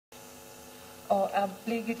Blair,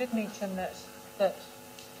 you did mention that the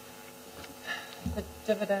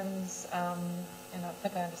dividends, and I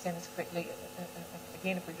think I understand this correctly,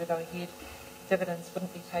 again, if we were to go ahead, dividends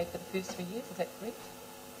wouldn't be paid for the first 3 years, is that correct?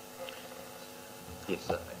 Yes,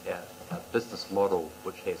 our business model,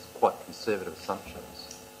 which has quite conservative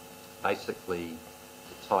assumptions, basically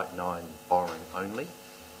the Type 9 borrowing only,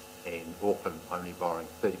 and Auckland only borrowing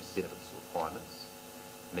 30% of its requirements,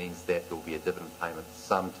 means that there will be a dividend payment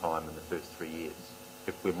sometime in the first 3 years.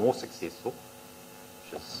 If we're more successful,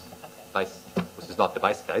 which is not the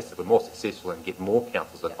base case, if we're more successful and get more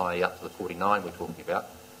councils, i.e. up to the 49 we're talking about,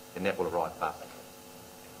 then that will arrive faster.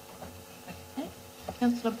 Okay.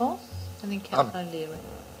 Councillor Boss and then Councillor Leary.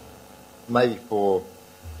 Maybe for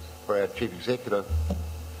our Chief Executive.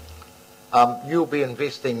 You'll be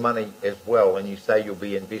investing money as well, and you say you'll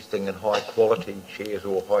be investing in high quality shares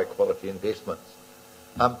or high quality investments.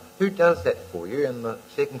 Who does that for you? And the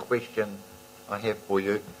second question I have for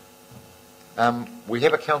you, we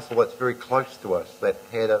have a council that's very close to us that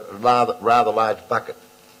had a rather large bucket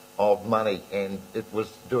of money, and it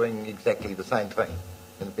was doing exactly the same thing,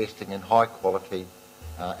 investing in high quality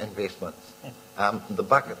investments. The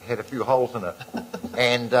bucket had a few holes in it,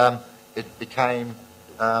 and it became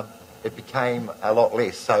a lot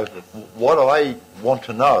less. So what I want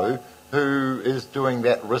to know, who is doing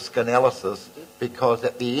that risk analysis, because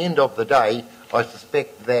at the end of the day, I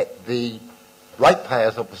suspect that the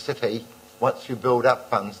ratepayers of the city, once you build up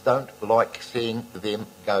funds, don't like seeing them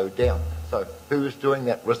go down. So who is doing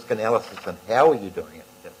that risk analysis and how are you doing it?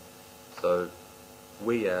 Yep. So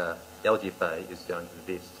LGFA is going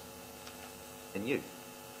to invest in you.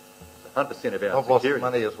 100% of our I've lost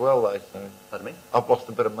money as well, though. So pardon me? I've lost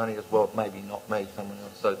a bit of money as well. Maybe not me, someone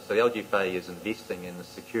else. So the LGFA is investing in the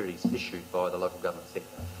securities issued by the local government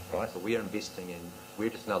sector. Right. So we are investing in. We're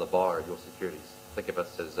just another buyer of your securities. Think of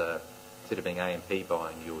us as instead of being AMP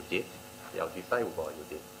buying your debt, the LGFA will buy your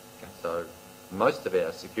debt. Okay. So most of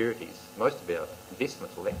our securities, most of our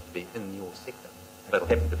investments will have to be in your sector. That'll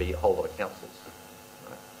happen to be a whole lot of councils.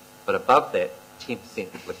 Right? But above that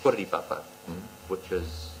 10% liquidity buffer, which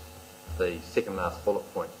is the second last bullet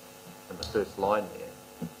point in the first line there,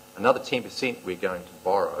 another 10% we're going to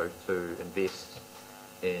borrow to invest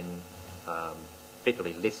in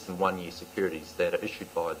effectively less than 1 year securities that are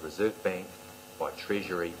issued by the Reserve Bank, by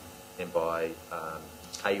Treasury, and by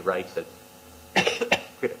A-rated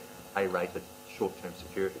credit, A-rated short-term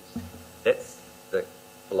securities. That's the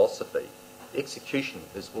philosophy. The execution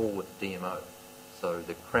is all with DMO. So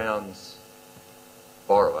the Crown's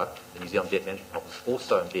borrower, the New Zealand Debt Management Office,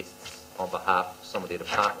 also invests on behalf of some of their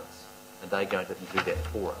departments, and they're going to do that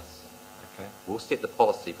for us. Okay. We'll set the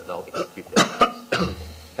policy, but they'll execute that.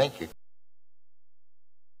 Thank you.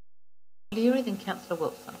 Leary, then Councillor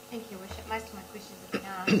Wilson. Thank you, Worship. Most of my questions have been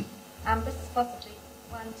asked. This is possibly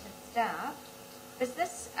one to start. Is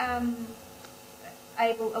this are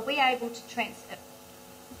we able to transfer,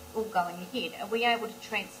 all going ahead, are we able to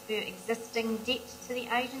transfer existing debt to the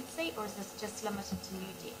agency, or is this just limited to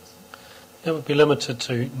new debt? It would be limited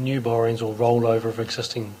to new borrowings or rollover of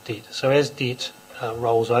existing debt. So as debt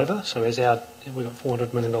rolls over, so as we've got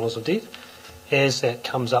 $400 million of debt, as that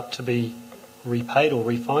comes up to be repaid or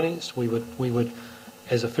refinanced, we would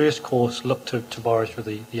as a first course look to borrow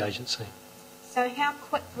through the agency. So how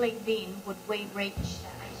quickly then would we reach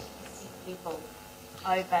the 80% level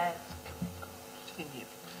over 10 year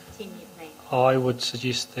plan? I would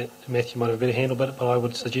suggest that, Matthew might have a better handle about it, but I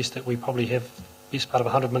would suggest that we probably have best part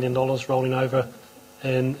of $100 million rolling over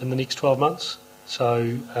in the next 12 months.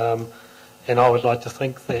 So, and I would like to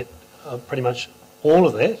think that pretty much all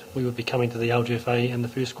of that, we would be coming to the LGFA in the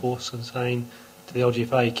first course and saying to the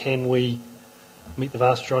LGFA, can we meet the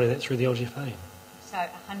vast majority of that through the LGFA? So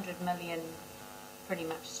 100 million pretty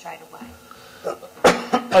much straight away?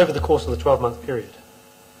 Over the course of the 12-month period.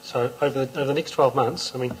 So over the next 12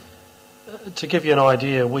 months, I mean, to give you an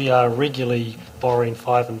idea, we are regularly borrowing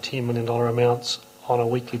 $5 and $10 million amounts on a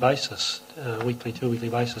weekly basis, two-weekly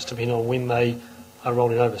basis, depending on when they are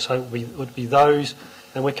rolling over. So it would be those,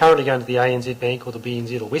 and we're currently going to the ANZ Bank or the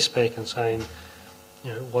BNZ or Westpac and saying,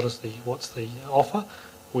 you know, what's the offer?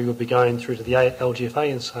 We would be going through to the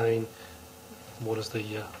LGFA and saying, what's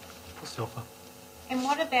the offer? And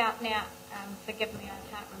what about now? Forgive me, I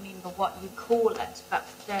can't remember what you call it, but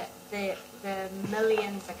the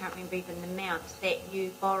millions, I can't remember even the amount that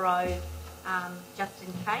you borrow just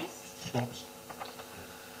in case. Swaps.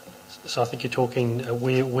 So I think you're talking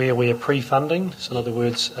where we're pre-funding. So in other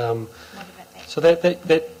words, what about that? So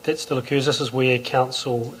that still occurs. This is where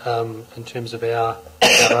council, in terms of our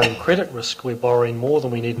own credit risk, we're borrowing more than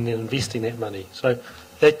we need and then investing that money. So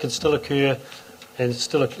that could still occur, and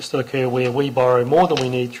still occur where we borrow more than we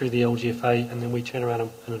need through the LGFA, and then we turn around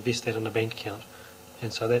and invest that in a bank account.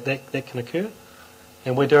 And so that can occur.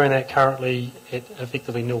 And we're doing that currently at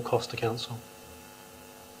effectively nil cost to council,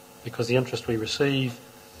 because the interest we receive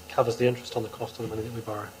covers the interest on the cost of the money that we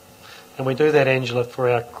borrow. And we do that, Angela, for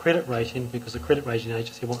our credit rating, because the credit rating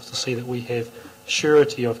agency wants to see that we have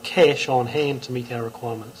surety of cash on hand to meet our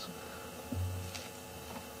requirements.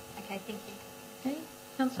 Okay, thank you. Okay,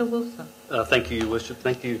 Councillor Wilson. Thank you, Your Worship.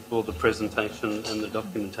 Thank you for the presentation and the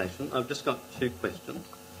documentation. I've just got two questions.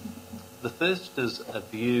 The first is a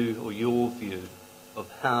view, or your view,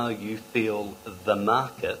 of how you feel the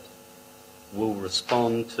market will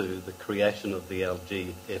respond to the creation of the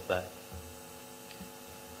LGFA.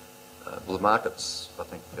 Well, the markets, I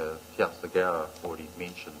think Councillor Gower already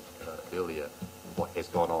mentioned earlier what has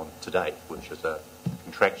gone on to date, which is a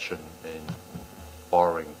contraction in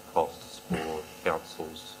borrowing costs for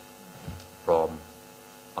councils from,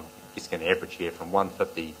 I'm guessing an average here, from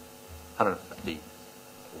 150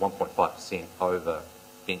 1.5% over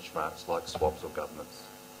benchmarks like swabs or governments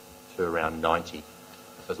to around 90. So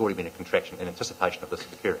there's already been a contraction in anticipation of this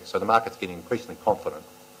occurring. So the market's getting increasingly confident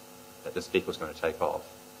that this vehicle is going to take off,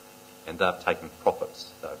 and they've taken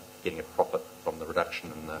profits. They're getting a profit from the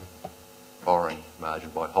reduction in the borrowing margin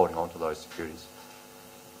by holding on to those securities.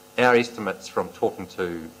 Our estimates from talking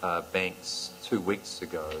to banks 2 weeks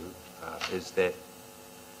ago is that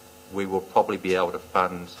we will probably be able to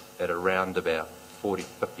fund at around about 40 to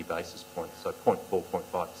 50 basis points, so 0.4,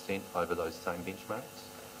 0.5% over those same benchmarks.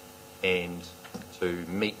 And to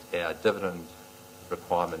meet our dividend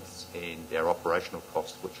requirements and our operational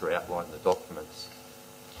costs, which are outlined in the documents,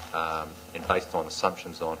 and based on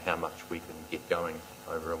assumptions on how much we can get going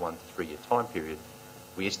over a 1 to 3 year time period,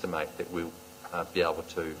 we estimate that we'll be able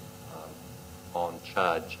to on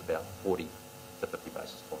charge about 40 to 50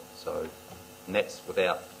 basis points. So, and that's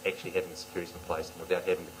without actually having the securities in place and without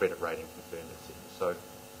having the credit rating confirmed, etc. So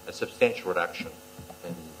a substantial reduction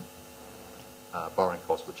in borrowing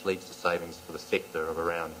costs, which leads to savings for the sector of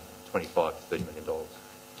around $25 to $30 million.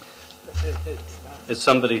 As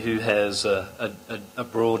somebody who has a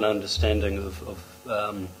broad understanding of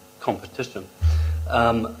competition,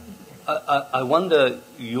 I wonder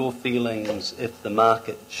your feelings if the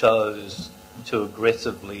market chose to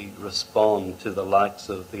aggressively respond to the likes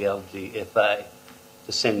of the LGFA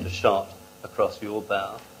to send a shot across your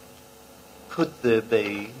bow. Could there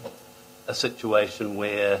be a situation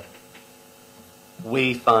where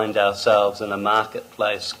we find ourselves in a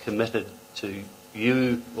marketplace committed to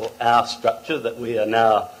you or our structure that we are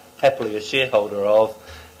now happily a shareholder of,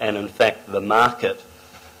 and in fact the market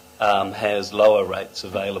has lower rates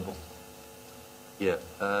available? Yeah,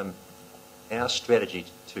 our strategy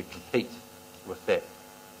to compete with that,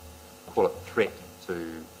 call it threat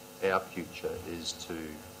to our future, is to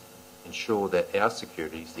ensure that our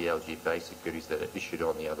securities, the LGFA securities that are issued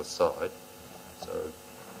on the other side, so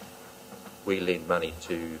we lend money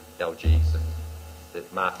to LGs and the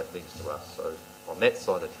market lends to us. So on that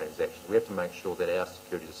side of the transaction, we have to make sure that our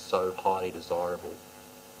securities are so highly desirable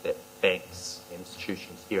that banks and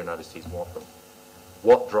institutions here and overseas want them.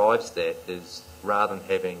 What drives that is, rather than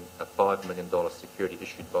having a $5 million security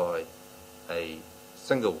issued by a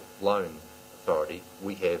single loan authority,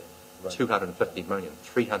 we have 250 million,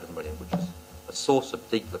 300 million, which is a source of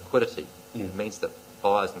deep liquidity. It means that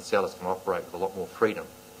buyers and sellers can operate with a lot more freedom,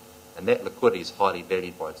 and that liquidity is highly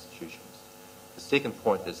valued by institutions. The second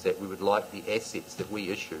point is that we would like the assets that we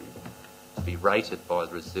issue to be rated by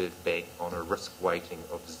the Reserve Bank on a risk weighting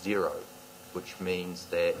of 0, which means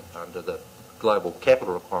that under the global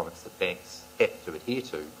capital requirements that banks have to adhere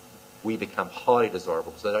to, we become highly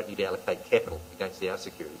desirable because they don't need to allocate capital against our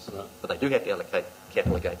securities, but they do have to allocate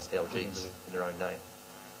capital against LGs in their own name.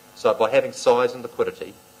 So by having size and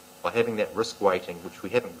liquidity, by having that risk weighting, which we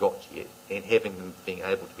haven't got yet, and having them being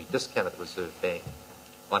able to be discounted at the Reserve Bank,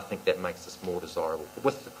 I think that makes us more desirable,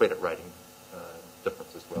 with the credit rating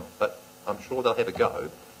difference as well. But I'm sure they'll have a go,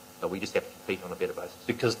 but we just have to compete on a better basis.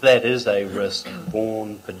 Because that is a risk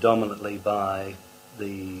borne predominantly by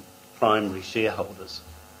the primary shareholders,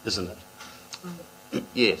 isn't it?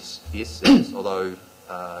 Yes, it is. Although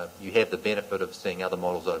you have the benefit of seeing other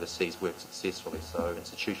models overseas work successfully, so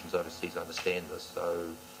institutions overseas understand this. So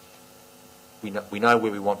we know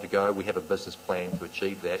where we want to go. We have a business plan to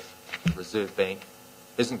achieve that. The Reserve Bank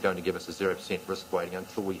isn't going to give us a 0% risk weighting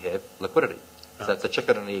until we have liquidity. So it's a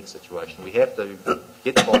chicken and egg situation. We have to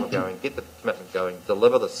get the model going, get the commitment going,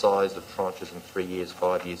 deliver the size of tranches in 3 years,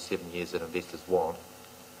 5 years, 7 years that investors want,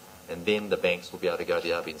 and then the banks will be able to go to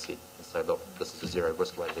the RBNZ and say, look, this is a 0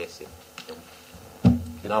 risk weighted asset.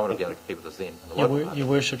 No one will be able to compete with us then. The Your, local Your market.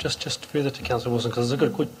 Worship, just further to Councillor Wilson, because it's a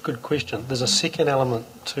good question. There's a second element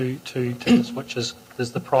to this, which is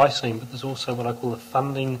there's the pricing, but there's also what I call the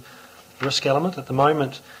funding risk element. At the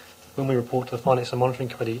moment, when we report to the Finance and Monitoring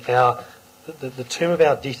Committee, the term of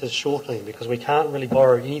our debt is shortening because we can't really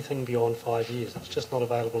borrow anything beyond 5 years. It's just not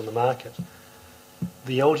available in the market.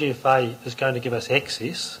 The LGFA is going to give us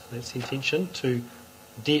access, that's the intention, to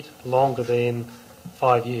debt longer than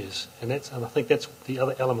 5 years, and I think that's the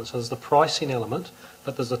other element. So there's the pricing element,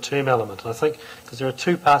 but there's the term element. And I think because there are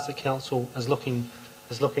two parts that council is looking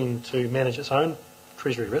to manage its own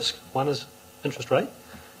treasury risk. One is interest rate,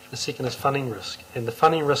 the second is funding risk, and the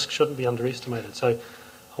funding risk shouldn't be underestimated. So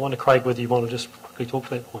I wonder, Craig, whether you want to just quickly talk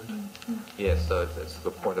to that point. Yeah, so that's a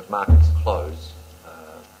good point. If markets close,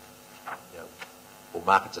 or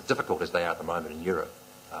markets are difficult as they are at the moment in Europe,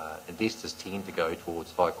 investors tend to go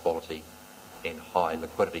towards high quality and high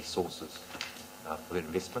liquidity sources for their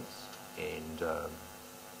investments, and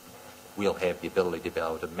we'll have the ability to be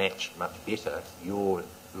able to match much better your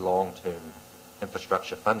long-term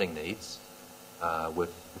infrastructure funding needs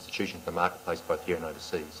with institutions in the marketplace both here and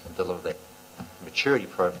overseas, and deliver that maturity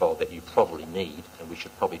profile that you probably need and we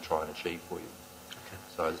should probably try and achieve for you. Okay.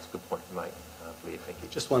 So that's a good point to make, Blair. Thank you.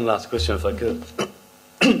 Just one last question, if I could,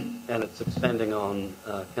 and it's expanding on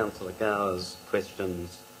Councillor Gower's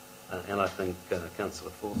questions and I think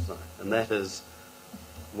Councillor Forsyth, and that is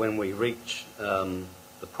when we reach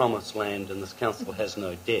the promised land and this council has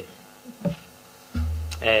no debt,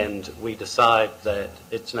 and we decide that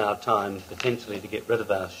it's now time potentially to get rid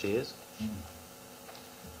of our shares.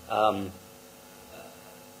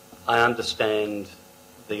 I understand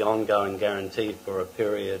the ongoing guarantee for a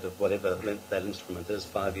period of whatever length that instrument is,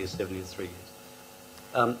 5 years, 7 years, 3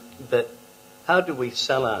 years. But how do we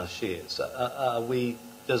sell our shares?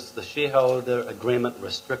 Does the shareholder agreement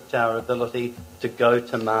restrict our ability to go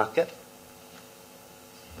to market?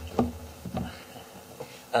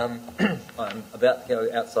 I'm about to go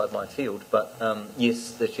outside my field, but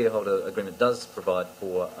yes, the shareholder agreement does provide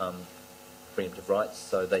for preemptive rights,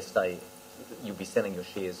 so they stay. You'll be selling your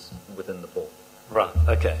shares within the pool. Right.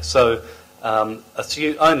 Okay. So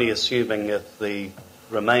only assuming if the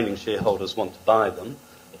remaining shareholders want to buy them.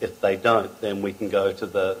 If they don't, then we can go to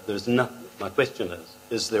the. My question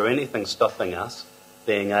is there anything stopping us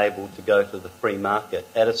being able to go to the free market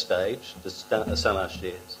at a stage to sell our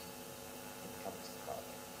shares?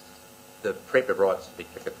 The preemptive rights would be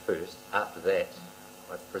triggered first. After that,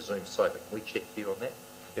 I presume so, but can we check you on that?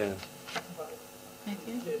 Yeah.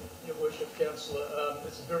 Matthew? Yeah, Your Worship, Councillor,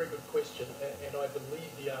 it's a very good question, and I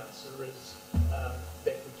believe the answer is that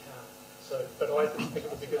we can't. So, but I think it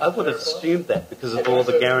would be good to I would have clarify. assumed that because of all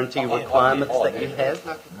the guarantee requirements that you have.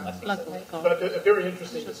 But a very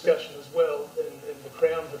interesting discussion as well, and the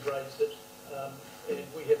Crown have raised it, and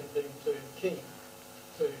we haven't been too keen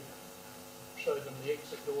to show them the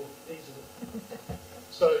exit door easily.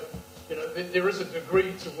 So, there is a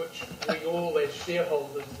degree to which we all as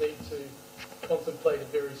shareholders need to contemplate a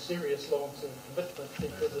very serious long-term commitment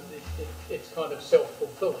because it's kind of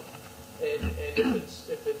self-fulfilling. And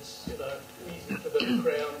if it's easy for the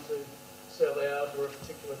Crown to sell out or a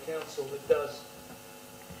particular council, it does,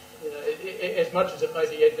 as much as it may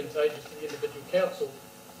be advantageous to the individual council,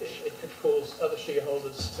 it could cause other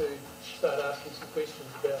shareholders to start asking some questions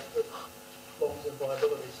about the long-term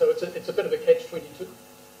viability. So it's a bit of a catch-22,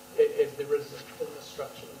 as there is in the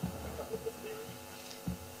structure in a couple of different areas.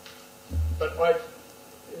 But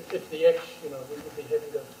if the action, we would be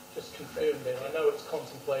happy to just confirm that. I know it's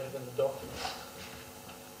contemplated in the document.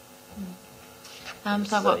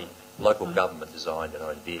 The local government designed their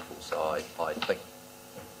own vehicles, so I think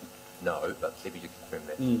no, but maybe you confirm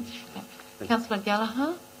that. Councillor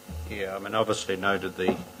Gallagher? Yeah, obviously noted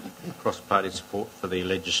the cross-party support for the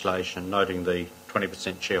legislation, noting the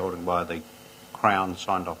 20% shareholding by the Crown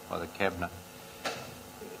signed off by the Cabinet.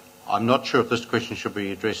 I'm not sure if this question should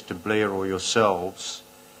be addressed to Blair or yourselves.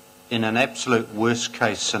 In an absolute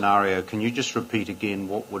worst-case scenario, can you just repeat again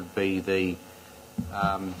what would be the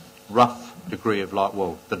rough degree of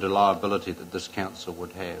the liability that this council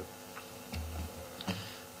would have?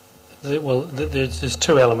 Well, there's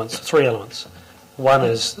three elements. One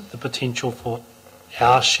is the potential for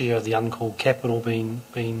our share of the uncalled capital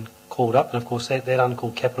being called up, and of course that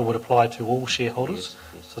uncalled capital would apply to all shareholders,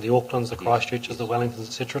 yes. So the Aucklands, the Christchurches, the Wellingtons,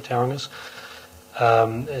 etc., Taurangas.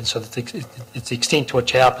 And so it's the extent to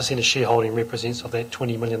which our percentage shareholding represents of that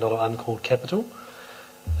 $20 million uncalled capital.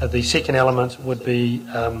 The second element would be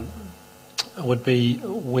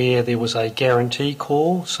where there was a guarantee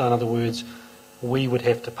call. So in other words, we would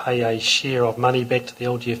have to pay a share of money back to the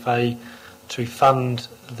LGFA to fund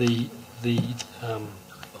the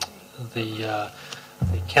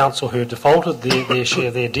council who defaulted their share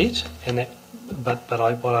of their debt, and that, but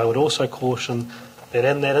I would also caution that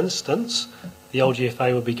in that instance, the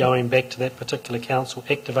LGFA would be going back to that particular council,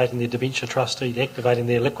 activating their debenture trustee, activating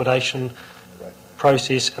their liquidation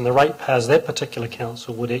process, and the ratepayers of that particular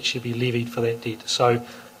council would actually be levied for that debt. So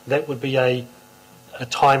that would be a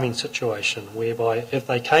timing situation whereby if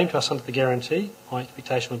they came to us under the guarantee, my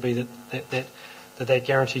expectation would be that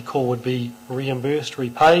guarantee call would be reimbursed,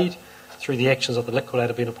 repaid through the actions of the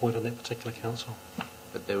liquidator being appointed on that particular council.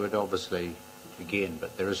 But there would obviously, again,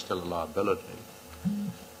 but there is still a liability.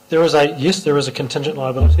 There is a contingent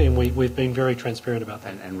liability, and we've been very transparent about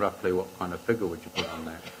that. And roughly what kind of figure would you put on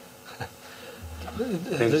that?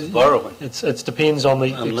 Depends borrowing. It depends on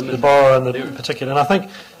the borrower and the particular. And I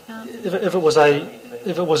think if it was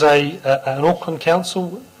an Auckland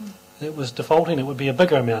council that was defaulting, it would be a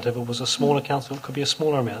bigger amount. If it was a smaller council, it could be a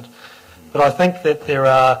smaller amount. But I think that there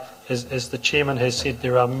are, as the chairman has said,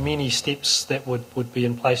 there are many steps that would be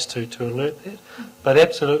in place to alert that. But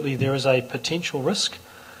absolutely, there is a potential risk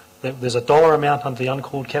that there's a dollar amount under the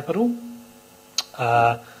uncalled capital,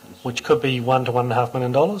 which could be $1 to $1.5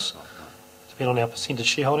 million, depending on our percentage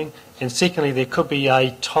shareholding. And secondly, there could be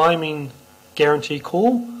a timing guarantee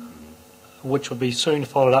call, which would be soon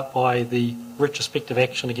followed up by the retrospective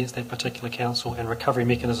action against that particular council and recovery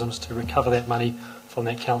mechanisms to recover that money from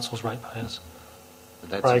that council's ratepayers.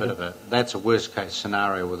 That's a worst case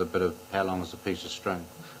scenario with a bit of how long is a piece of string.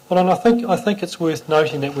 Well, and I think it's worth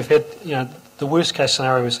noting that we've had, the worst case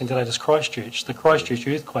scenario we've seen today is Christchurch. The Christchurch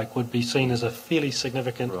earthquake would be seen as a fairly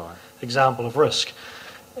significant example of risk,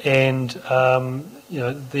 and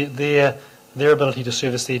their ability to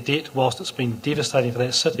service their debt, whilst it's been devastating for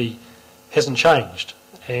that city, hasn't changed,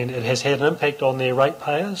 and it has had an impact on their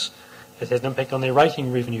ratepayers. It has an impact on their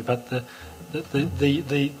rating revenue, but the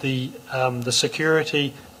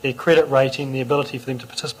security, their credit rating, the ability for them to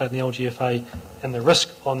participate in the LGFA, and the risk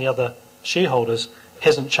on the other shareholders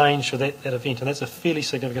hasn't changed for that event, and that's a fairly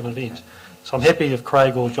significant event. So I'm happy if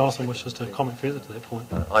Craig or Jonathan wishes to comment further to that point.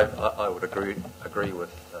 I would agree with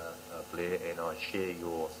Blair, and I share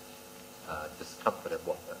your discomfort at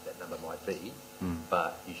what that number might be,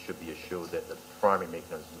 but you should be assured that the primary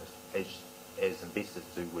mechanism is, as investors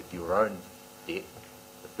do with your own debt,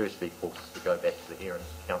 the first recourse is to go back to the Heron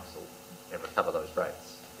Council and recover those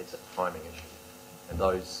rates. It's a timing issue. And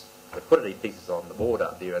those liquidity pieces on the board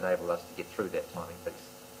up there enable us to get through that timing piece.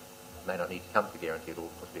 It may not need to come to guarantee at all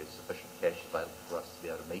because there's sufficient cash available for us to be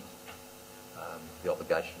able to meet the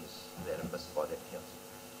obligations that are missed by that council.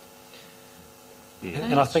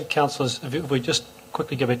 Yeah. And I think, councillors, if we just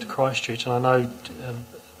quickly go back to Christchurch, and I know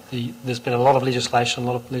there's been a lot of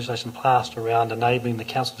legislation passed around enabling the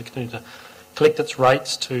council to continue to collect its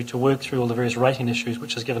rates, to work through all the various rating issues,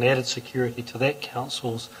 which has given added security to that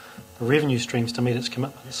council's revenue streams to meet its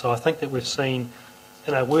commitments. So I think that we've seen,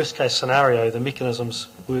 in a worst case scenario, the mechanisms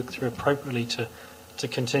work through appropriately to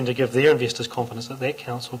continue to give their investors confidence that that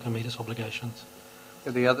council can meet its obligations.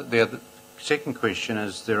 The other second question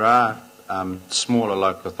is there are smaller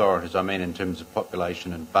local authorities, I mean in terms of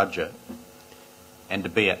population and budget, and to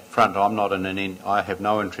be up front, I have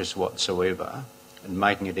no interest whatsoever in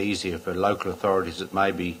making it easier for local authorities that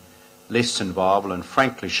may be less than viable and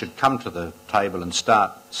frankly should come to the table and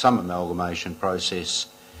start some amalgamation process.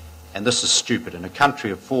 And this is stupid. In a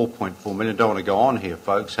country of 4.4 million, don't want to go on here,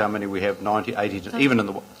 folks, how many we have, 90, 80, even in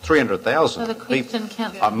the 300,000 So the question,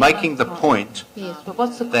 Councillor, I'm making the point. Yes, but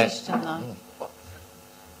what's the question though?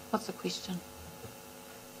 What's the question?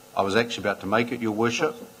 I was actually about to make it, Your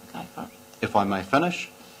Worship, Go for it. if I may finish.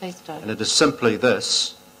 Please do. And it is simply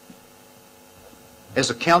this. As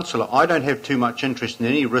a councillor, I don't have too much interest in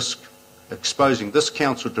any risk, exposing this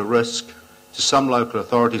council to risk to some local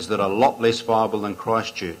authorities that are a lot less viable than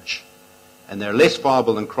Christchurch. And they're less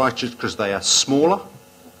viable than Christchurch because they are smaller,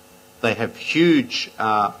 they have huge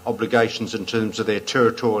obligations in terms of their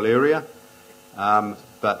territorial area,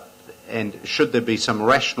 and should there be some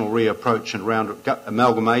rational reapproach and around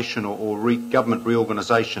amalgamation or government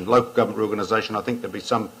reorganisation, local government reorganisation, I think there'd be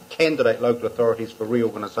some candidate local authorities for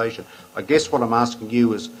reorganisation. I guess what I'm asking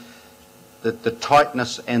you is that the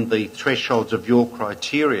tightness and the thresholds of your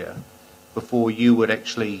criteria before you would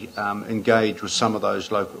actually engage with some of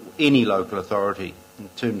those any local authority in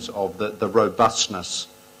terms of the robustness.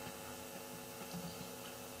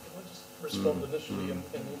 Can I just respond initially and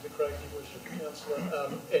integrate your worship, Councillor,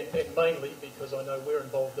 and mainly because I know we're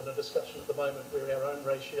involved in a discussion at the moment where our own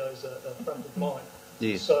ratios are front of mind.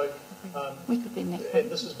 Yes. So, We could be next. and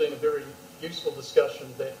this has been a very useful discussion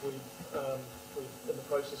that we're in the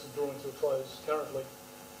process of drawing to a close currently.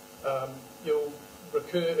 You'll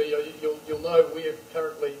you'll know we're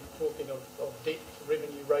currently talking of debt to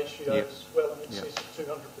revenue ratios well in excess of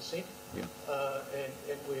 200%,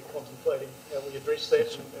 and we're contemplating how we address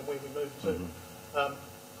that and where we move to.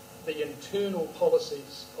 The internal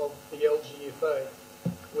policies of the LGFA,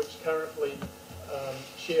 which currently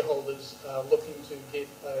shareholders are looking to get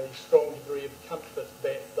a strong degree of comfort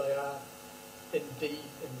that they are indeed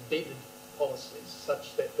embedded policies,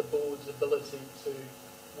 such that the board's ability to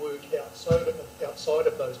work outside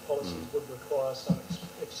of those policies would require some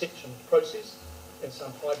exception process and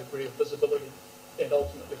some high degree of visibility and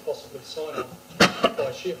ultimately possibly sign-up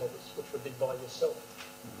by shareholders, which would be by yourself.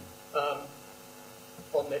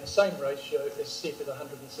 On that same ratio is set at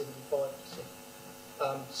 175%.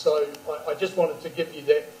 So I just wanted to give you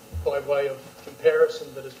that by way of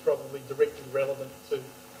comparison that is probably directly relevant to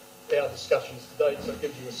our discussions today, so it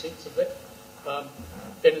gives you a sense of that.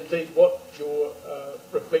 And indeed what you're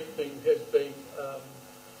reflecting has been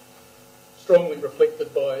strongly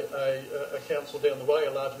reflected by a council down the way,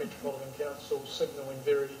 a large metropolitan council, signalling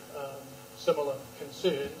very similar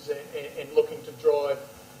concerns and looking to drive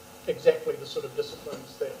exactly the sort of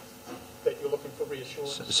disciplines that you're looking for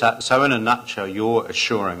reassurance. So in a nutshell, you're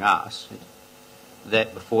assuring us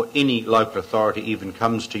that before any local authority even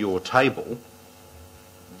comes to your table,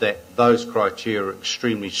 that those criteria are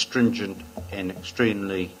extremely stringent and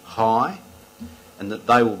extremely high, and that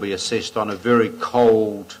they will be assessed on a very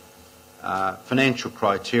cold financial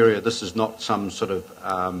criteria. This is not some sort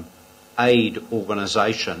of aid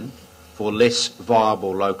organisation for less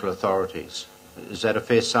viable local authorities. Is that a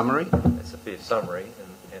fair summary? That's a fair summary,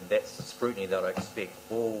 and that's the scrutiny that I expect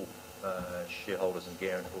all shareholders and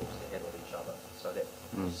guarantors to handle each other. So that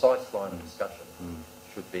precise line of discussion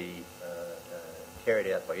should be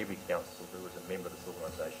carried out by every council who is a member of this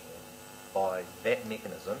organisation. And by that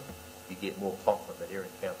mechanism, you get more confident that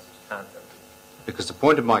errant councils can't go through. Because the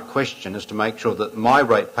point of my question is to make sure that my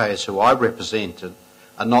ratepayers who I represented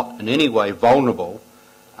are not in any way vulnerable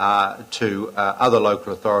to other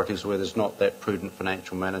local authorities where there's not that prudent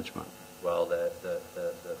financial management. Well, the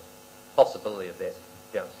possibility of that,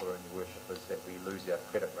 Councillor and Your Worship, is that we lose our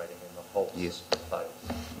credit rating and the whole system fails.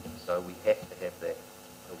 So we have to have that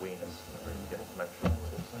awareness to make sure.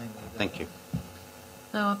 Thank you.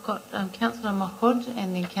 Now I've got Councillor Mahood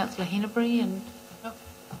and then Councillor Henneberry and...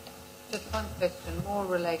 Just one question, more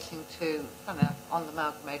relating to, on the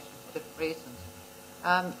amalgamation for different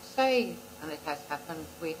reasons. Say, and it has happened,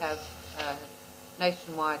 we have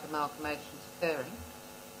nationwide amalgamations occurring.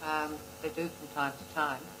 They do from time to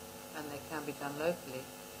time, and they can be done locally.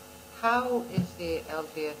 How is the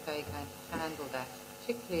LGFA going to handle that,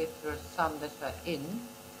 particularly if there are some that are in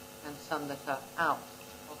and some that are out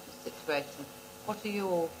of the situation? What are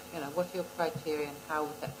your criteria, and how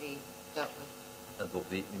would that be dealt with?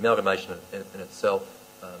 The amalgamation in itself,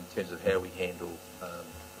 in terms of how we handle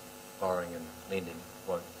borrowing and lending,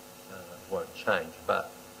 won't change.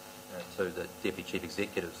 But to the Deputy Chief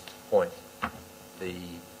Executive's point, the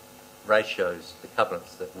ratios, the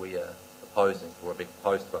covenants that we are proposing or are being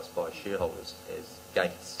proposed to us by shareholders as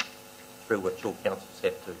gates through which all councils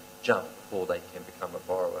have to jump before they can become a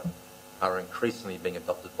borrower are increasingly being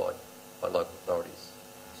adopted by local authorities.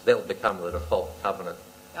 So that will become the default covenant.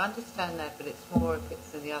 I understand that, but it's more if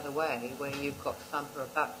it's in the other way, where you've got some who are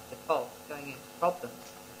about to default, going into problems,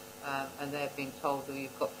 and they're being told, oh,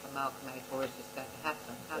 you've got to amalgamate, or is this going to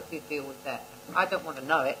happen? How do you deal with that? I don't want to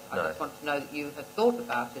know it. I just want to know that you have thought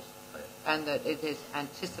about it and that it is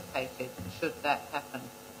anticipated should that happen,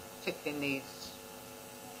 particularly in these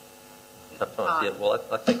times. Yeah, well,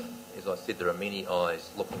 I think, as I said, there are many eyes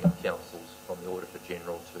looking at councils, from the Auditor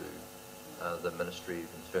General to the Ministry of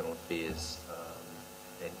Internal Affairs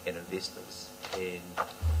and investors, and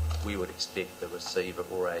we would expect the receiver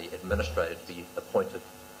or a administrator to be appointed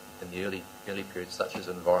in the early periods, such as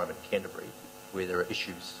Environment Canterbury, where there are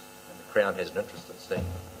issues and the Crown has an interest in seeing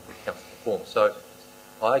the council perform. So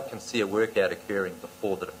I can see a workout occurring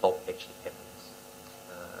before the default actually happens,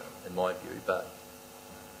 in my view, but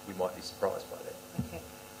we might be surprised by that. Okay.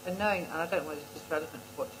 And knowing, and I don't know whether this is relevant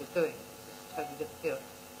to what you're doing, it's a totally different field,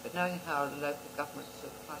 but knowing how local governments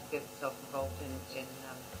sort of try to get itself involved in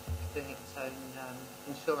doing its own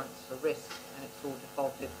insurance for risk, and it's all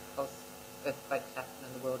defaulted because earthquakes happen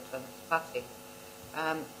and the world turns fuzzy.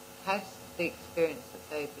 Has the experience that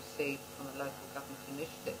they've received from a local government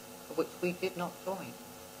initiative, for which we did not join,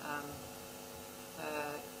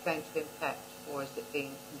 going to impact, or is it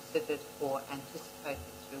being considered or anticipated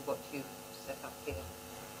through what you've set up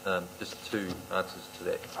here? Just two answers to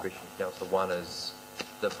that question, Councillor. One is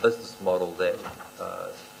the business model that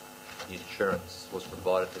the insurance was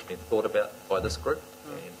provided has been thought about by this group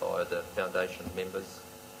and by the foundation members,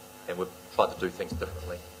 and we've tried to do things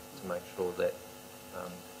differently to make sure that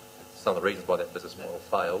some of the reasons why that business model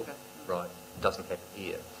failed, right, doesn't happen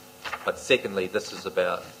here. But secondly, this is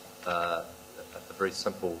about a very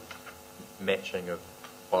simple matching of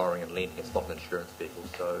borrowing and lending. It's not an insurance vehicle.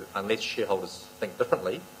 So unless shareholders think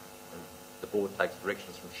differently, and the board takes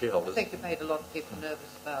directions from I shareholders. think it made a lot of people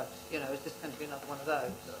nervous about, is this going to be another one of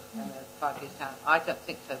those 5 years time? I don't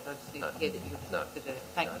think so, but I just need to hear that you consider it.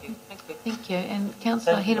 Thank you. Thank you. Thank you. And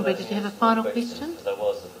Councillor Henneberry, did you have a final question? Because I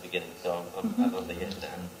was at the beginning, so I'm on the end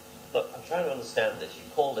now. Look, I'm trying to understand this. You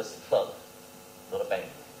call this a club, not a bank.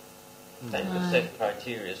 Bank have certain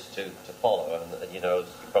criteria to follow, and you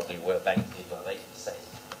probably were banks need to have 8%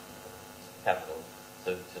 capital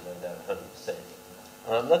to lend out 100%.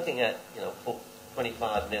 And I'm looking at,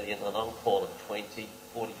 25 million, and I'm calling 20,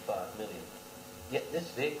 45 million. Yet this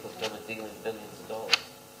vehicle's going to deal in billions of dollars.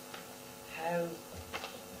 How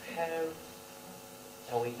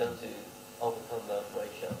are we going to overcome those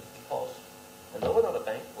ratios? Because I know we're not a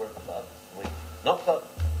bank, we're a club. We've not got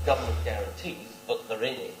government guarantees, but they're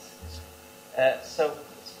in it. So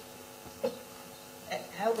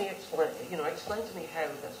help me explain, explain to me how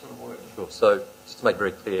that sort of works. Sure. So just to make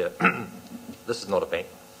very clear, this is not a bank.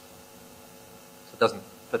 So it doesn't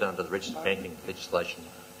fit under the registered banking legislation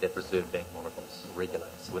that Reserve Bank monitors or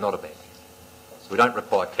regulates. So we're not a bank. So we don't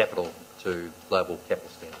require capital to global capital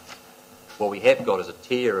standards. What we have got is a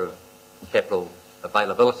tier of capital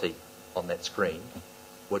availability on that screen,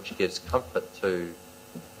 which gives comfort to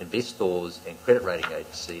investors and credit rating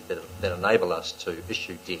agencies that enable us to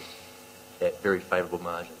issue debt at very favourable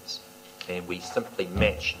margins. And we simply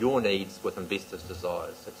match your needs with investors'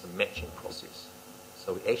 desires. It's a matching process.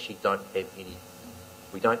 So we actually don't have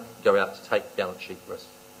we don't go out to take balance sheet risk.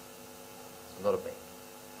 So not a bank.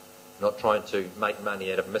 We're not trying to make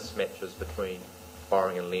money out of mismatches between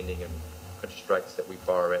borrowing and lending and interest rates that we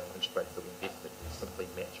borrow at, interest rates that we invest at. We simply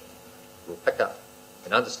match it. We'll pick up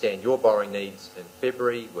and understand your borrowing needs in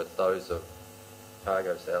February with those of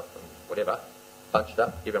Cargo South and whatever, bunch it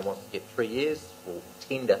up. Everyone wants to get 3 years. We'll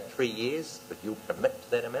tender 3 years, but you'll commit to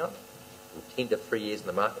that amount. We'll tender 3 years in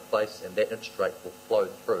the marketplace, and that interest rate will flow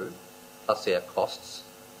through, plus our costs,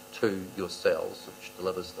 to yourselves, which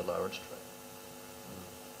delivers the lower interest rate.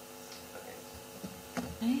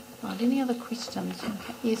 Okay. Right. Any other questions?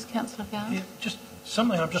 Yes, Councillor Gower. Yeah, just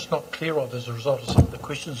something I'm just not clear of as a result of some of the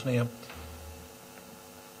questions now.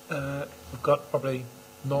 We've got probably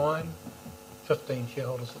 15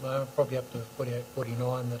 shareholders at the moment, probably up to 48,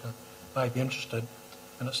 49 that may be interested,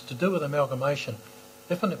 and it's to do with amalgamation.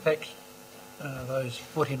 If in fact those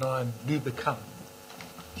 49 do become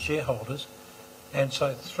shareholders, and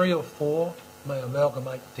so 3 or 4 may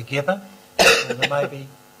amalgamate together, or there may be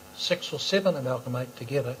 6 or 7 amalgamate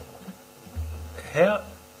together, how's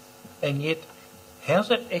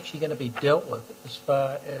that actually going to be dealt with as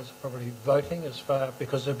far as probably voting,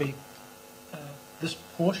 because there'll be this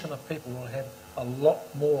portion of people will have a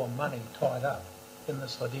lot more money tied up in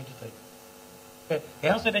this identity. But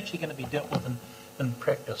how's that actually going to be dealt with in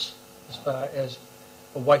practice as far as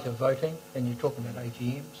a weight of voting, and you're talking about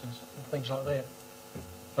AGMs and things like that?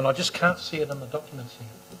 And I just can't see it in the documents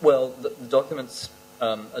here. Well, the documents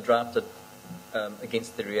are drafted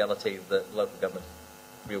against the reality that local government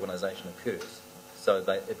reorganisation occurs. So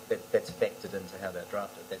that's factored into how they're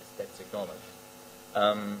drafted. That's acknowledged.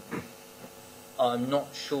 I'm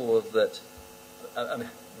not sure that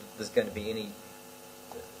there's going to be any.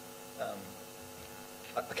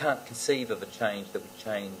 I can't conceive of a change that would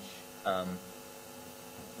change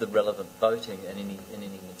the relevant voting in any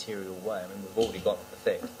material way. I mean, we've already got the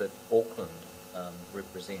fact that Auckland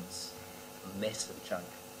represents a massive chunk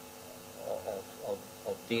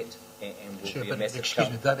of debt and will be a massive excuse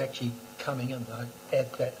chunk. me, they're actually coming in though, as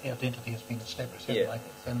that identity has been established, haven't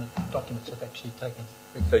they? And the documents have actually taken.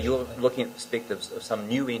 So you're looking at perspectives of some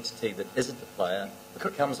new entity that isn't a player, but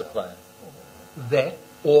becomes a player. That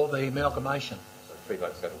or the amalgamation. So 3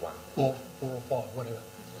 votes go to 1. Or 4 or 5, whatever.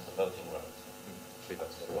 It's a voting right. 3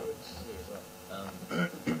 votes go to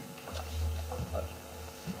 1.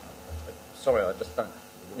 Sorry, I just don't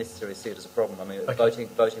necessarily see it as a problem. I mean, Okay.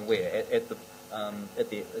 voting where? At the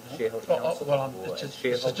shareholder council? Well, or it's as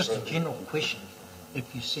just a general question.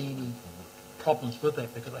 If you see any problems with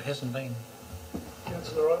that, because it hasn't been.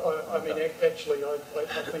 Councillor, I mean, actually, I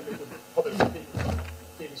think it would probably be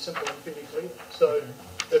fairly simple and fairly clear. So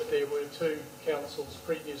if there were 2 councils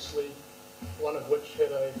previously, one of which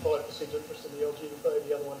had a 5% interest in the LGFA,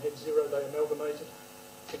 the other one had 0, they amalgamated.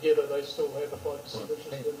 Together they still have a 5%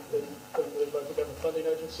 interest in the local government funding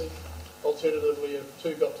agency. Alternatively, if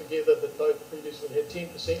two got together that both previously had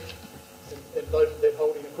 10% and voted that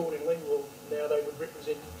holding accordingly, well, now they would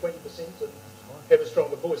represent 20% and have a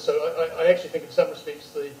stronger voice. So I actually think in some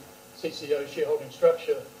respects the CCO shareholding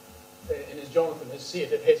structure, and as Jonathan has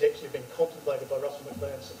said, it has actually been contemplated by Russell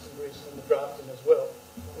McLean, Simpson Grayson in the drafting as well,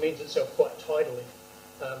 lends itself quite tidily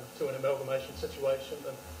to an amalgamation situation.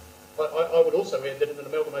 And I would also add that in an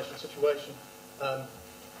amalgamation situation,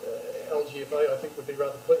 LGFA I think would be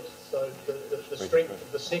rather pleased. So the strength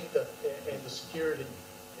of the sector and the security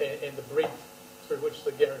and the breadth through which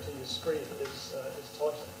the guarantee is spread is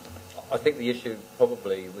tighter. I think the issue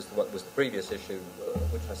probably was the previous issue,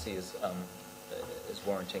 which I see as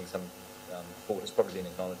warranting some thought, has probably been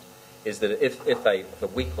acknowledged, is that if a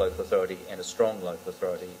weak local authority and a strong local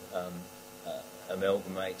authority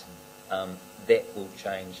amalgamate, that will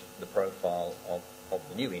change the profile of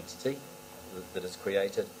the new entity that is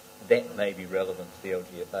created. That may be relevant to the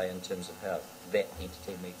LGFA in terms of how that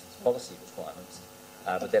entity meets its policy requirements,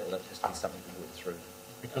 but that will just be something to work through.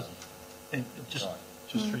 Because, and just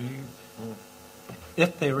for you,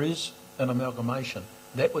 if there is an amalgamation,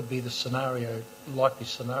 that would be the likely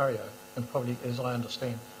scenario, and probably, as I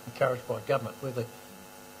understand, encouraged by government, where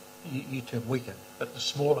you term weaker, but the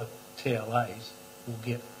smaller TLAs will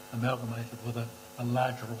get amalgamated with a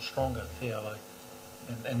larger or stronger TLA,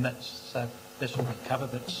 and that's what we cover.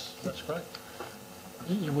 That's great.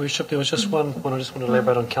 Your Worship, there was just one I just want to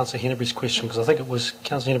elaborate on Councillor Henneby's question, because I think it was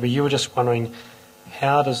Councillor Henneby, you were just wondering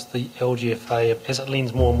how does the LGFA, as it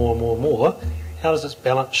lends more, how does its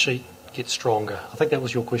balance sheet get stronger? I think that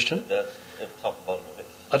was your question. The top and bottom of it.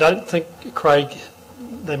 I don't think, Craig,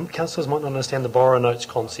 the councillors might not understand the borrower notes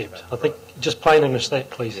concept. I think just plain English that,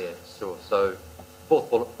 please. Yeah, sure. So, fourth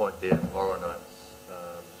bullet point there, borrower notes.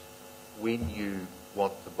 When you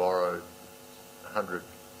want to borrow $100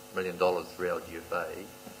 million through LGFA,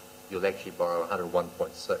 you'll actually borrow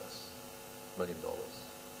 $101.6 million.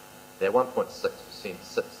 That 1.6%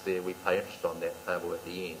 sits there. We pay interest on that payable at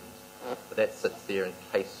the end, but that sits there in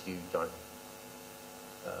case you don't.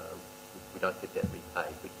 We don't get that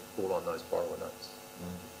repaid. We can call on those borrower notes.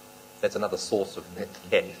 That's another source of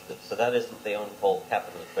cash. So that isn't the on-call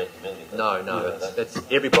capital of 20 million? No. That's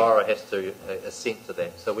every borrower has to assent to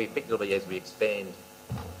that. So we effectively, as we expand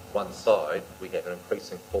one side, we have an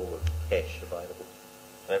increasing pool of cash available.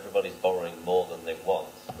 So everybody's borrowing more than they want,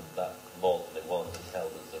 but that more than they want is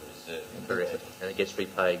held as a reserve. Correct. And it gets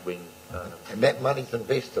repaid when... and that money's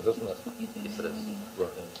invested, isn't it? Yes, it is.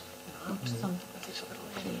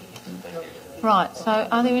 Right, so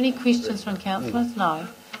are there any questions from councillors? No.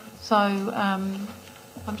 So I'm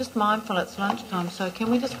just mindful it's lunchtime, so can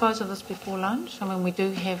we dispose of this before lunch? I mean, we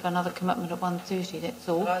do have another commitment at 1:30, that's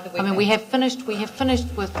all. I mean, we have finished with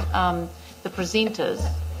the presenters,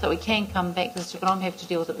 so we can come back to this, but I'm happy to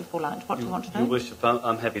deal with it before lunch. What do you want to do? Your Worship,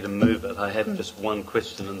 I'm happy to move it. I have just one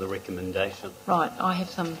question in the recommendation. Right, I have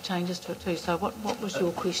some changes to it too. So what was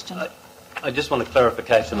your question? I just want a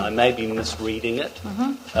clarification. I may be misreading it.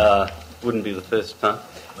 Wouldn't be the first time.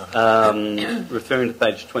 Referring to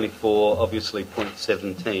page 24, obviously point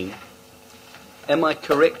 17. Am I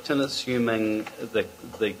correct in assuming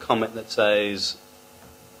the comment that says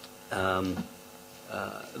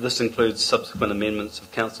this includes subsequent amendments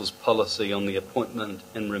of Council's policy on the appointment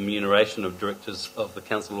and remuneration of directors of the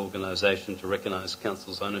Council organisation to recognise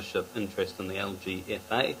Council's ownership interest in the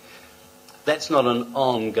LGFA? That's not an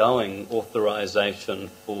ongoing authorisation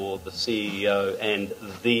for the CEO and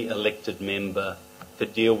the elected member to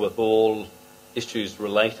deal with all issues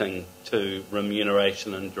relating to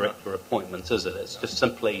remuneration and director appointments, is it? It's just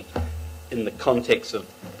simply in the context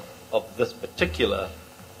of this particular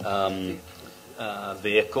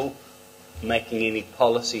vehicle, making any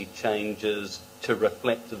policy changes to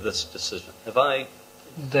reflect this decision. Have I...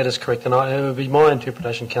 That is correct, and it would be my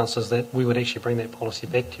interpretation, councillors, that we would actually bring that policy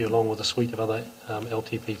back to you along with a suite of other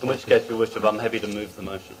LTP policies. In which case, Your Worship, I'm happy to move the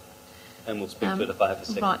motion, and we'll speak to it if I have a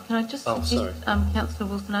second. Right, can I just suggest, Councillor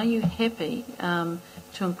Wilson, are you happy to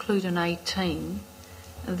include in 18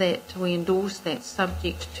 that we endorse that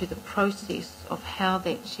subject to the process of how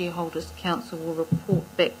that shareholders' council will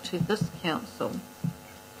report back to this council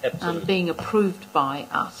being approved by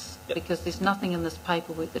us? Yep. Because there's nothing in this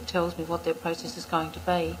paperwork that tells me what that process is going to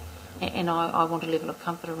be, and I want a level of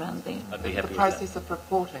comfort around that. I'd be happy the process of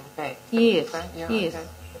reporting back. Yes, yeah, yes. Okay.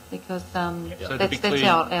 Because So that's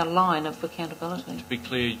our line of accountability. To be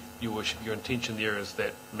clear, Your Worship, your intention there is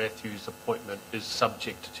that Matthew's appointment is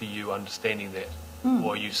subject to you understanding that?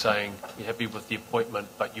 Or are you saying you're happy with the appointment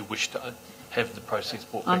but you wish to have the process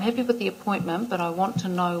brought back? I'm happy with the appointment, but I want to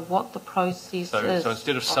know what the process is. So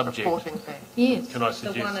instead of subject, yes. can I The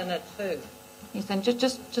suggest... 1 and a 2. Yes, and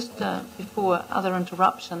just before other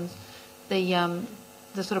interruptions, the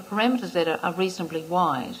sort of parameters that are reasonably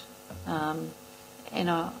wide, and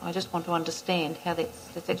I just want to understand how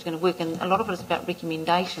that's actually going to work. And a lot of it is about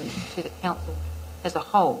recommendations to the council as a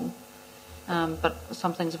whole, but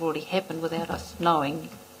some things have already happened without us knowing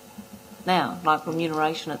now, like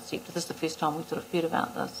remuneration, etc. This is the first time we've sort of heard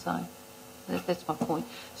about this, so that's my point.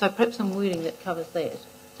 So perhaps some wording that covers that.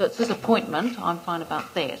 So it's his appointment, I'm fine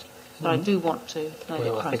about that, but I do want to know that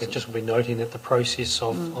process. I think it just will be noting that the process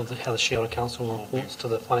of how the shareholder council reports to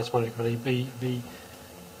the Finance Monetary Committee be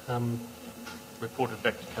reported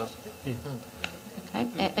back to council. Yeah.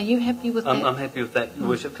 Okay, are you happy with that? I'm happy with that, Your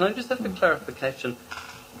Worship. Can I just have a clarification?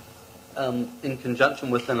 In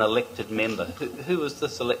conjunction with an elected member, who is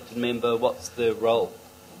this elected member? What's their role?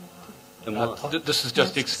 And what? This is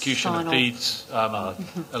just execution of deeds.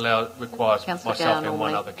 Requires Councillor myself Gower and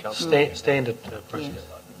one normally. other councillor. Standard process. Yeah.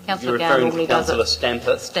 Councillor You're Gower referring normally to does Councillor it.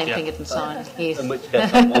 Stamper? Stamping it and signing, yes. In which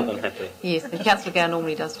case I'm more than happy. Yes, and Councillor Gower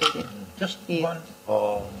normally does do that. Just Yeah.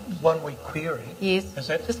 one wee query. Yes, Is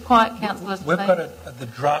that just quiet, councillors. we've please. got the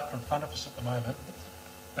draft in front of us at the moment.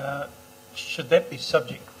 Should that be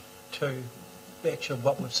subject to actually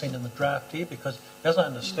what we've seen in the draft here? Because as I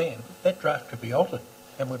understand, that draft could be altered,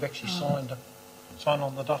 and we've actually signed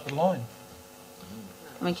on the dotted line.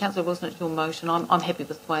 I mean, Councillor Wilson, it's your motion. I'm happy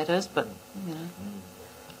with the way it is, but, you know,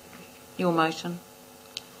 your motion.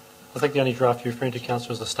 I think the only draft you're referring to,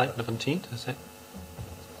 Councillor, is the statement of intent, is that?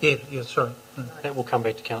 Yeah, sorry. That will come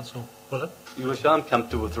back to council. Will it? Your Worship, I'm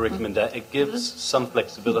comfortable with the recommendation. It gives some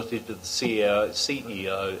flexibility to the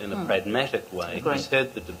CEO in a pragmatic way. Agreed. He's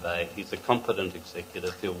heard the debate. He's a competent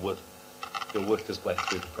executive. He'll work his way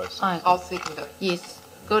through the process. I'll second it. Yes,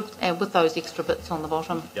 good, and with those extra bits on the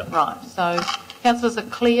bottom. Yep. Right, so councillors are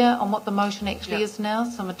clear on what the motion actually is now,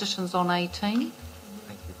 some additions on 18? Thank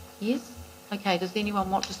you. Yes? Okay, does anyone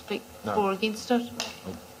want to speak No. for or against it?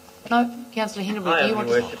 No? Councillor Henneberry, I do am, you want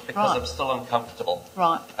Your to... Worship, because I'm still uncomfortable.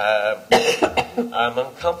 Right, I'm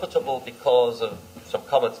uncomfortable because of some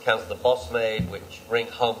comments Councillor Boss made which ring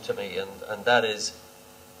home to me, and that is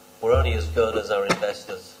we're only as good as our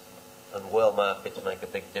investors, and world markets make a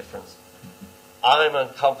big difference. I'm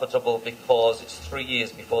uncomfortable because it's 3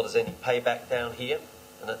 years before there's any payback down here,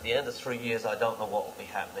 and at the end of 3 years I don't know what will be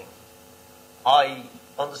happening. I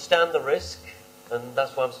understand the risk, and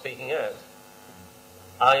that's why I'm speaking out.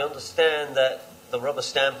 I understand that the rubber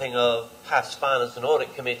stamping of past finance and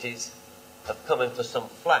audit committees have come in for some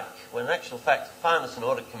flack, when in actual fact the Finance and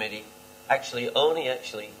Audit Committee only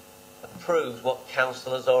approves what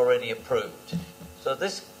council has already approved. So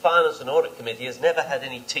this Finance and Audit Committee has never had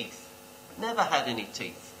any teeth. Never had any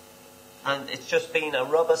teeth. And it's just been a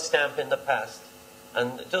rubber stamp in the past.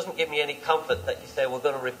 And it doesn't give me any comfort that you say we're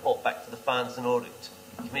going to report back to the Finance and Audit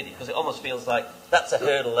Committee, because it almost feels like that's a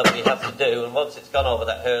hurdle that we have to do, and once it's gone over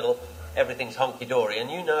that hurdle, everything's honky-dory.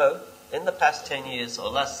 And you know, in the past 10 years,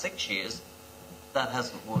 or last 6 years, that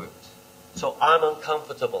hasn't worked. So I'm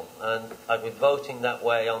uncomfortable, and I've been voting that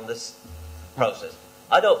way on this process.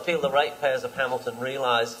 I don't feel the ratepayers of Hamilton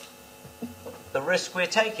realise the risk we're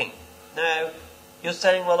taking. Now, you're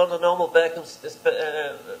saying, well, under normal finances,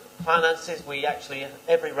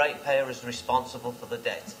 every ratepayer is responsible for the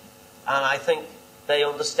debt. And I think they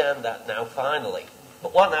understand that now, finally.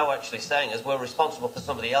 But what I'm now actually saying is we're responsible for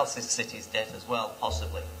somebody else's city's debt as well,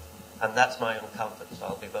 possibly. And that's my uncomfort, so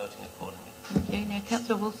I'll be voting accordingly. thank you. Now,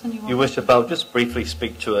 Councillor Wilson, you want Your Worship, I'll just briefly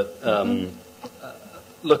speak to it.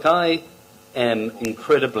 Look, I am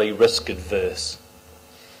incredibly risk adverse.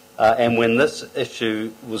 And when this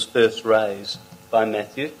issue was first raised by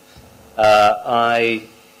Matthew, I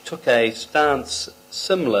took a stance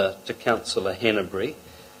similar to Councillor Henneberry,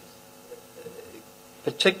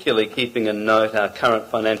 particularly keeping in note our current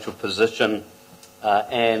financial position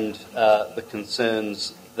and the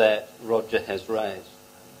concerns that Roger has raised.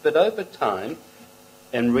 But over time,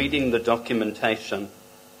 in reading the documentation,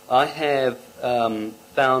 I have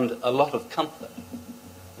found a lot of comfort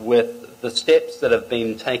with the steps that have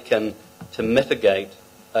been taken to mitigate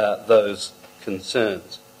those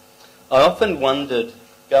concerns. I often wondered,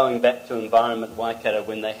 going back to Environment Waikato,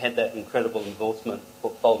 when they had that incredible endorsement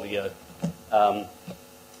portfolio,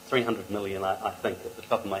 300 million, I think, at the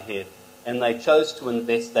top of my head, and they chose to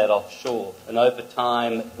invest that offshore, and over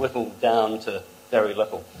time whittled down to very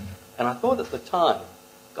little. And I thought at the time,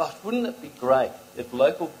 gosh, wouldn't it be great if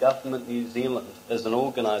local government New Zealand as an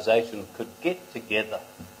organisation could get together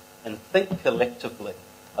and think collectively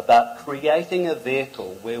about creating a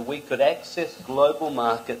vehicle where we could access global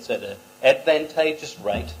markets at an advantageous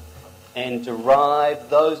rate and derive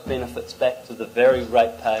those benefits back to the very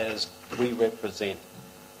ratepayers we represent.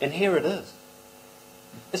 And here it is.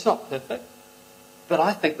 It's not perfect, but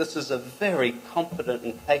I think this is a very competent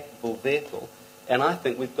and capable vehicle, and I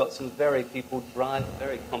think we've got some very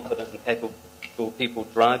competent and capable people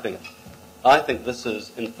driving it. I think this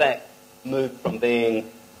is, in fact, moved from being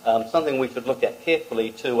something we should look at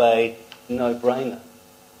carefully to a no-brainer.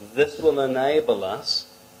 This will enable us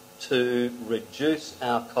to reduce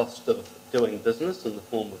our cost of doing business in the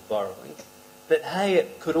form of borrowing, but hey,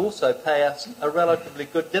 it could also pay us a relatively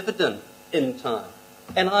good dividend in time.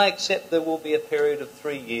 And I accept there will be a period of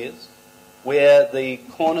 3 years where the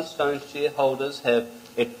cornerstone shareholders have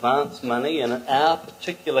advanced money, and in our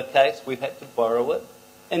particular case we've had to borrow it,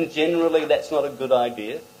 and generally that's not a good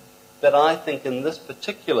idea. But I think in this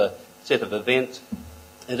particular set of events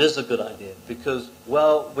it is a good idea, because,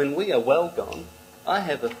 well, when we are well gone, I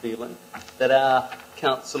have a feeling that our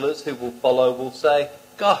councillors who will follow will say,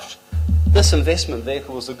 gosh, this investment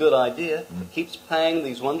vehicle is a good idea. It keeps paying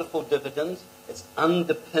these wonderful dividends. It's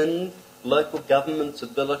underpinned local government's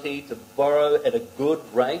ability to borrow at a good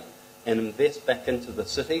rate and invest back into the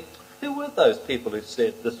city. Who were those people who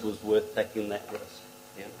said this was worth taking that risk?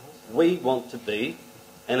 We want to be,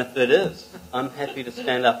 and if it is, I'm happy to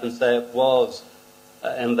stand up and say it was,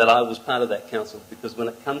 and that I was part of that council, because when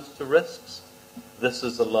it comes to risks, this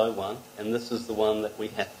is a low one, and this is the one that we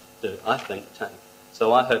have to, I think, take.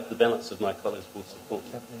 So I hope the balance of my colleagues will support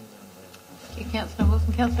me. Thank you, Councillor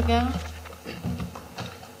Wilson. Councillor Gower?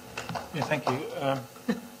 Yeah, thank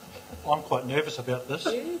you. I'm quite nervous about this,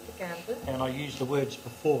 and I used the words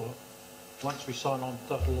before. Once we sign on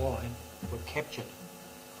the dotted line, we're captured.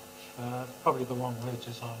 Probably the wrong words,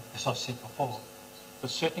 as I said before, but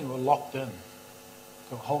certainly we're locked in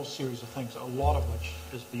to a whole series of things, a lot of which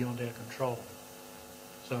is beyond our control.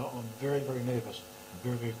 So I'm very, very nervous,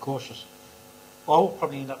 very, very cautious. I will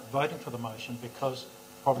probably end up voting for the motion, because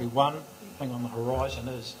probably one thing on the horizon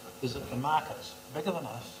is that the markets, bigger than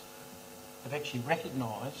us, have actually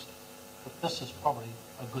recognised that this is probably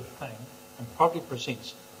a good thing, and probably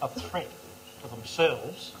presents a threat to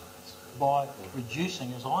themselves by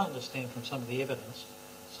reducing, as I understand from some of the evidence,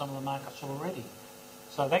 some of the markets already.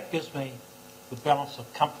 So that gives me the balance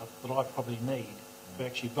of comfort that I probably need to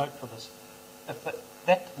actually vote for this. If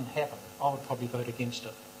that didn't happen, I would probably vote against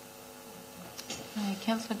it.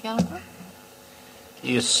 Councillor Gallagher?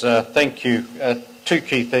 Yes, thank you. Two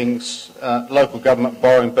key things. Local government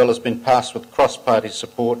borrowing bill has been passed with cross-party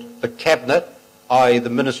support. The Cabinet, i.e. the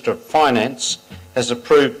Minister of Finance, has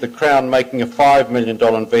approved the Crown making a $5 million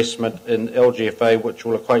investment in LGFA, which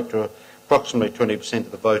will equate to approximately 20%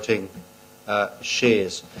 of the voting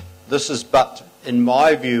shares. This is but, in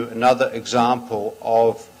my view, another example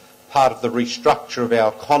of part of the restructure of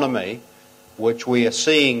our economy, which we are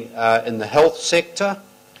seeing in the health sector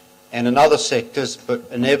and in other sectors, but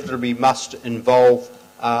inevitably must involve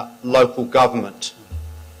local government.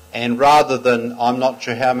 And rather than, I'm not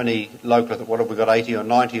sure how many local, what have we got, 80 or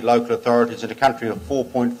 90 local authorities in a country of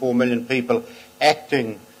 4.4 million people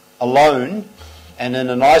acting alone and in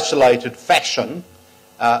an isolated fashion,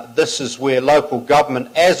 this is where local government,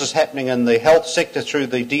 as is happening in the health sector through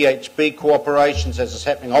the DHB cooperations, as is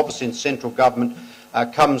happening obviously in central government,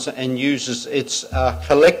 comes and uses its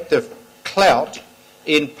collective clout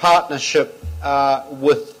in partnership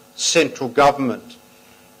with central government.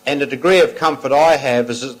 And a degree of comfort I have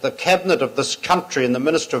is that the Cabinet of this country and the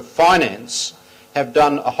Minister of Finance have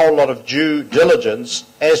done a whole lot of due diligence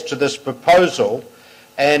as to this proposal,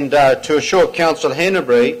 and to assure Councillor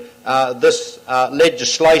Henneberry, this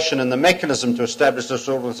legislation and the mechanism to establish this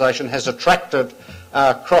organisation has attracted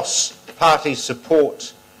cross-party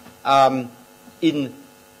support in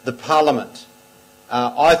the Parliament.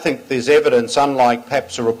 I think there's evidence, unlike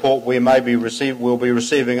perhaps a report we will be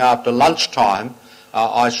receiving after lunchtime.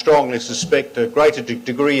 I strongly suspect a greater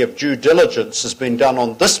degree of due diligence has been done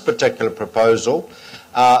on this particular proposal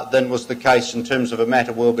than was the case in terms of a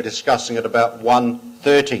matter we'll be discussing at about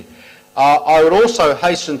 1:30. I would also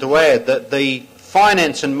hasten to add that the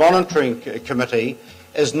Finance and Monitoring Committee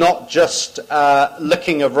is not just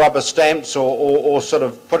licking of rubber stamps or sort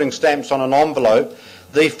of putting stamps on an envelope.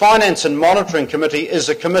 The Finance and Monitoring Committee is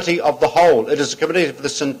a committee of the whole. It is a committee of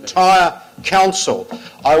this entire council.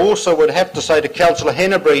 I also would have to say to Councillor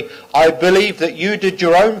Henneberry, I believe that you did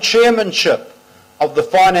your own chairmanship of the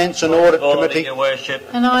Finance and Audit Committee. Your Worship.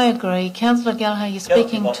 And I agree. Councillor Gallagher, you're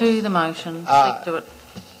speaking to the motion. Speak to it.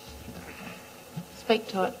 Speak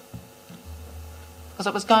to it. Because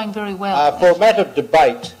it was going very well. For a matter of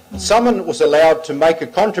debate, someone was allowed to make a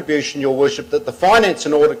contribution, Your Worship, that the Finance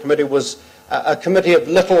and Audit Committee was a committee of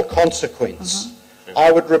little consequence.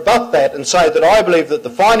 I would rebut that and say that I believe that the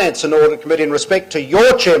Finance and Audit Committee, in respect to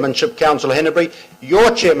your chairmanship, Councillor Henneberry,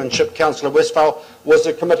 your chairmanship, Councillor Westphal, was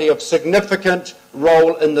a committee of significant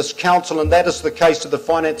role in this council, and that is the case of the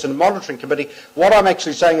Finance and Monitoring Committee. What I'm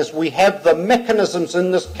actually saying is we have the mechanisms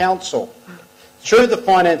in this council through the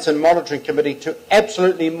Finance and Monitoring Committee to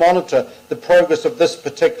absolutely monitor the progress of this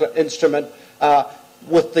particular instrument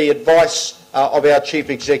with the advice of our Chief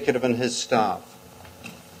Executive and his staff.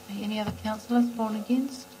 Any other councillors for and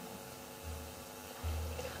against?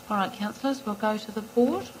 All right, councillors, we'll go to the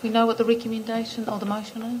board. We know what the recommendation or the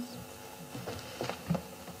motion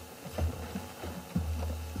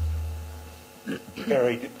is.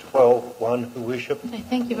 Carried 12-1, Your Worship. Okay,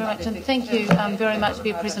 thank you very much, and thank you very much for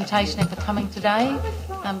your presentation and for coming today.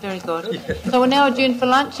 Very good. So we're now adjourned for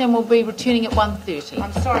lunch, and we'll be returning at 1:30.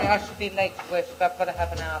 I'm sorry I should be late to worship. I've got to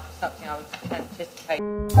have an hour for something I was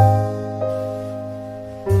anticipating.